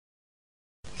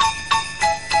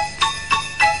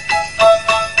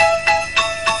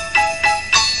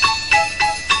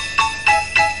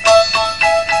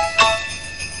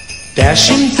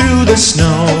dashing through the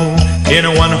snow in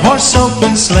a one-horse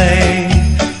open sleigh.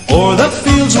 O'er the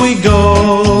fields we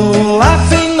go,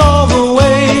 laughing all the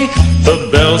way. The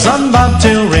bells on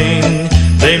bobtail ring,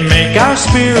 they make our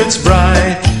spirits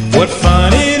bright. What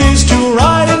fun it is to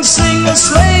ride and sing a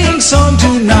sleighing song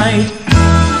tonight.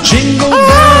 Jingle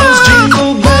bells,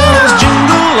 jingle bells,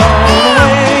 jingle all the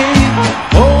way.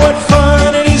 Oh, what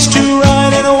fun it is to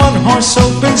ride in a one-horse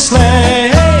open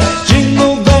sleigh.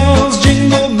 Jingle bells,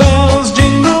 jingle bells,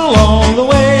 jingle all the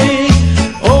way.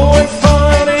 Oh, what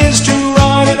fun it is to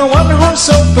ride in a one-horse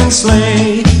open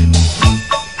sleigh.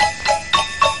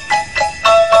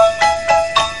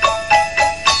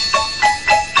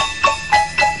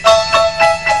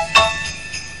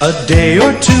 A day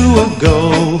or two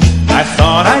ago, I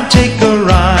thought I'd take a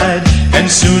ride, and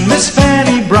soon Miss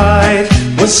Fanny Bright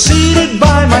was seated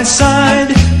by my side.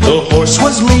 The horse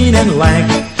was lean and lank,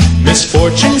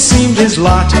 misfortune seemed his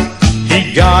lot.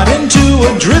 He got into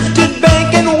a drifted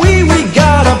bank, and we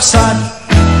got upset.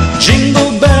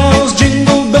 Jingle bells,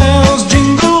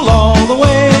 jingle all the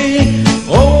way.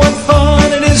 Oh, what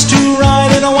fun it is to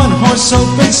ride in a one-horse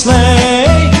open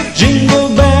sleigh. Jingle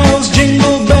bells,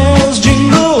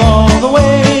 jingle all the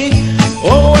way.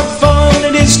 Oh, what fun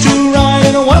it is to ride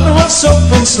in a one-horse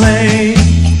open sleigh.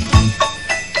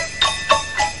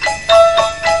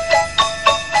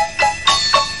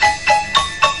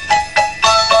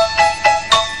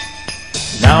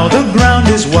 Now the ground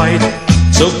is white,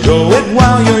 so go it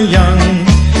while you're young.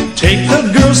 Take the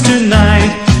girls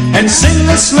tonight and sing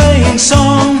the sleighing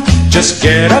song. Just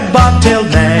get a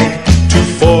bobtailed nag,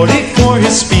 240 for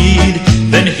his speed.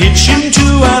 Then hitch him to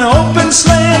an open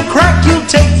sleigh and crack, you'll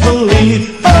take the lead.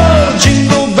 Oh,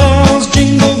 jingle bells,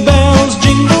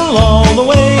 jingle all the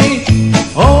way.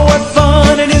 Oh, what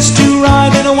fun it is to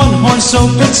ride in a one-horse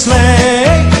open sleigh.